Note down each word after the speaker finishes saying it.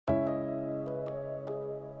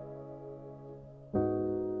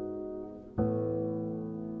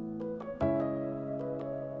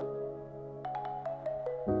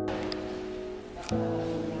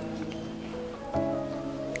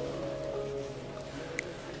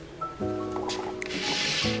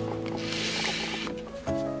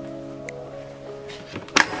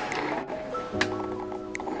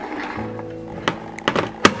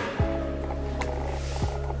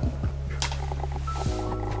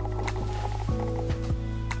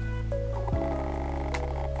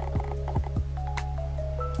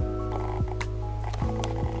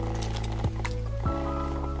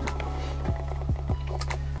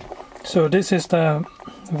So this is the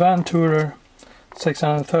VANTourer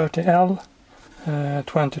 630L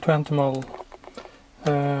 2020 model,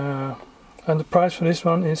 and the price for this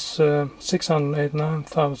one is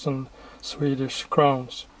 689,000 Swedish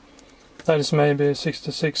crowns. That is maybe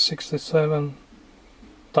 67,000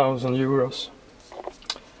 euros.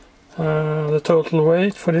 The total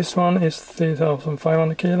weight for this one is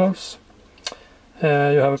 3,500 kilos. You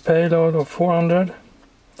have a payload of 400.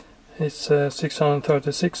 It's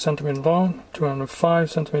 636 centimeter long, 205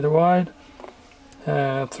 centimeter wide,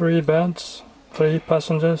 3 beds, 3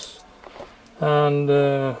 passengers, and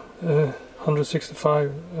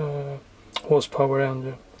 165 horsepower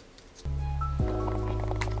engine.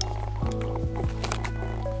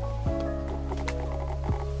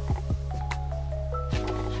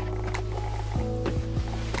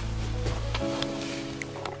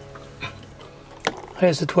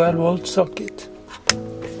 Here's a 12-volt socket.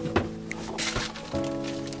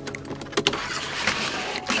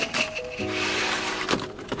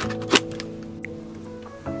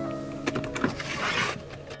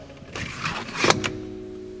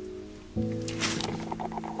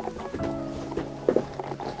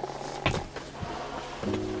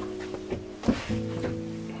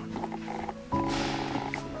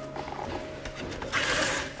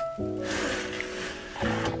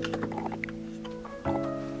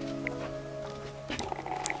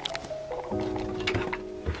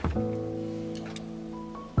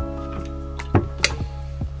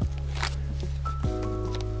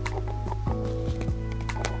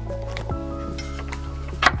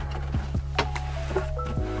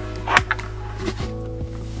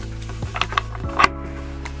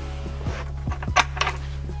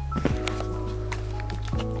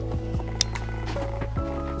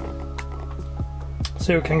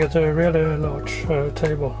 So you can get a really large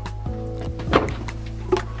table.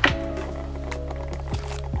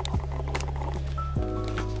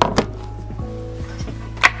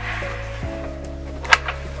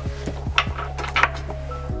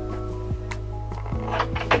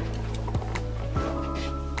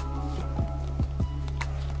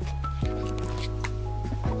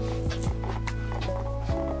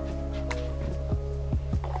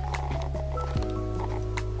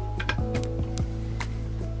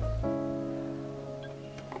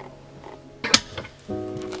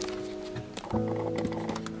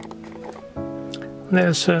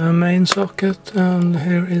 There's a main socket, and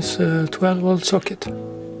here is a 12-volt socket.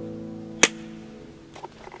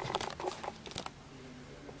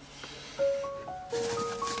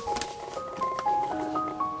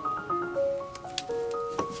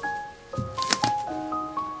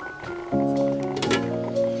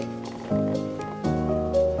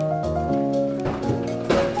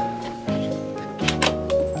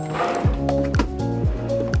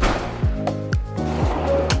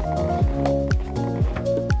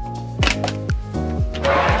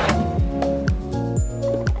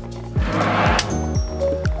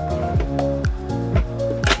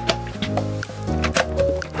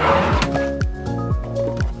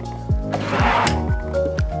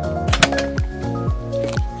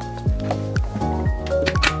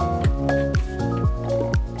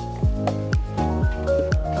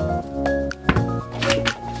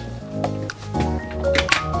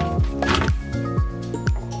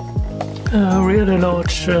 A really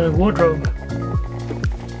large wardrobe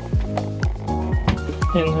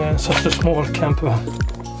in such a small camper van.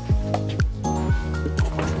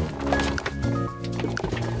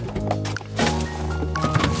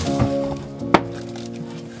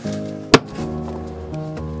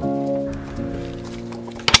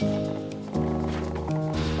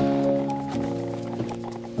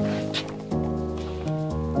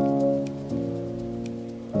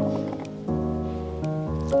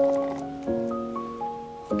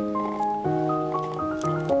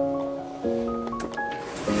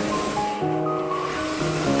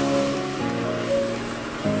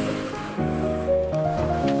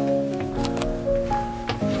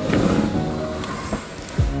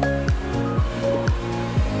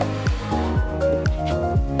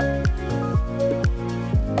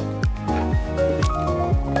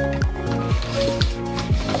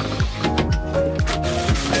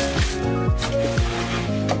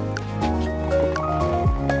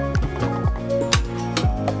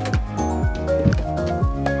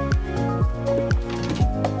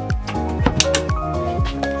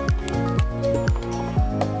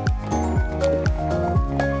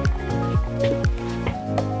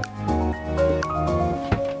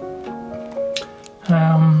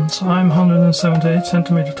 So I'm 178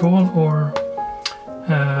 centimeter tall, or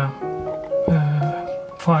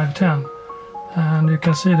 5'10", And you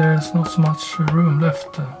can see there's not so much room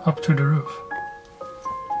left up to the roof.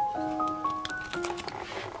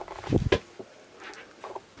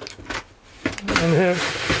 And here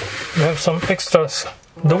you have some extra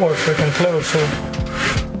doors you can close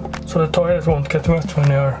so the toilet won't get wet when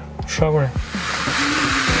you are showering.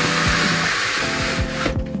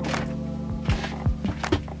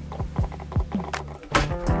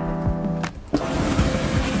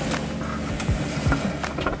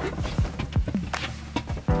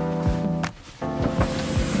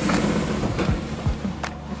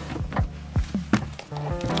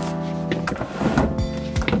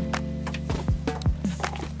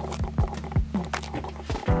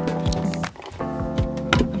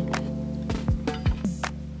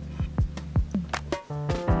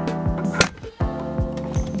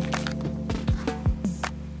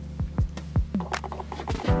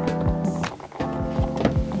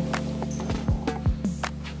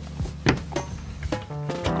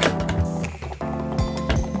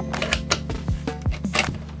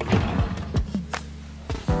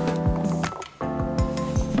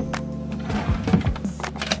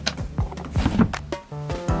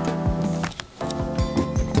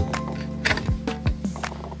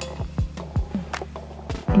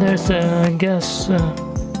 There's a gas,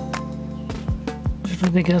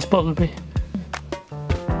 should the gas bottle be?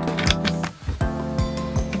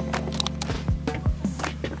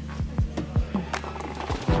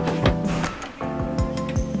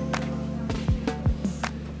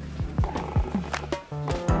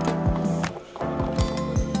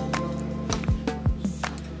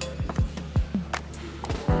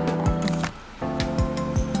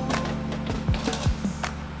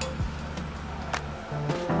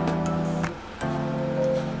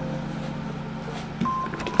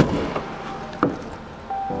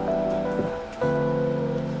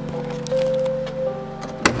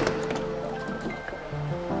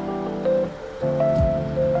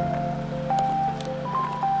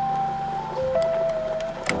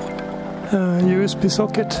 USB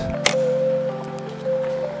socket.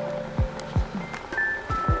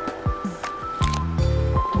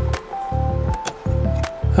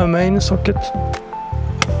 A main socket.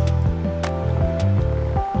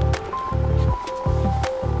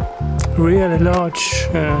 Really large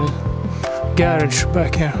garage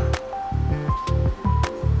back here.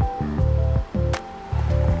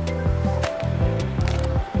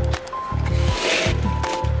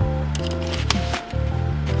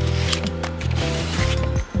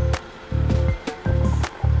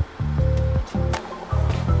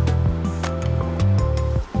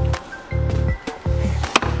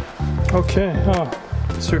 Okay,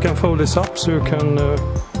 so you can fold this up so you can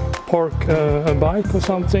park a bike or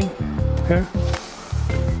something here.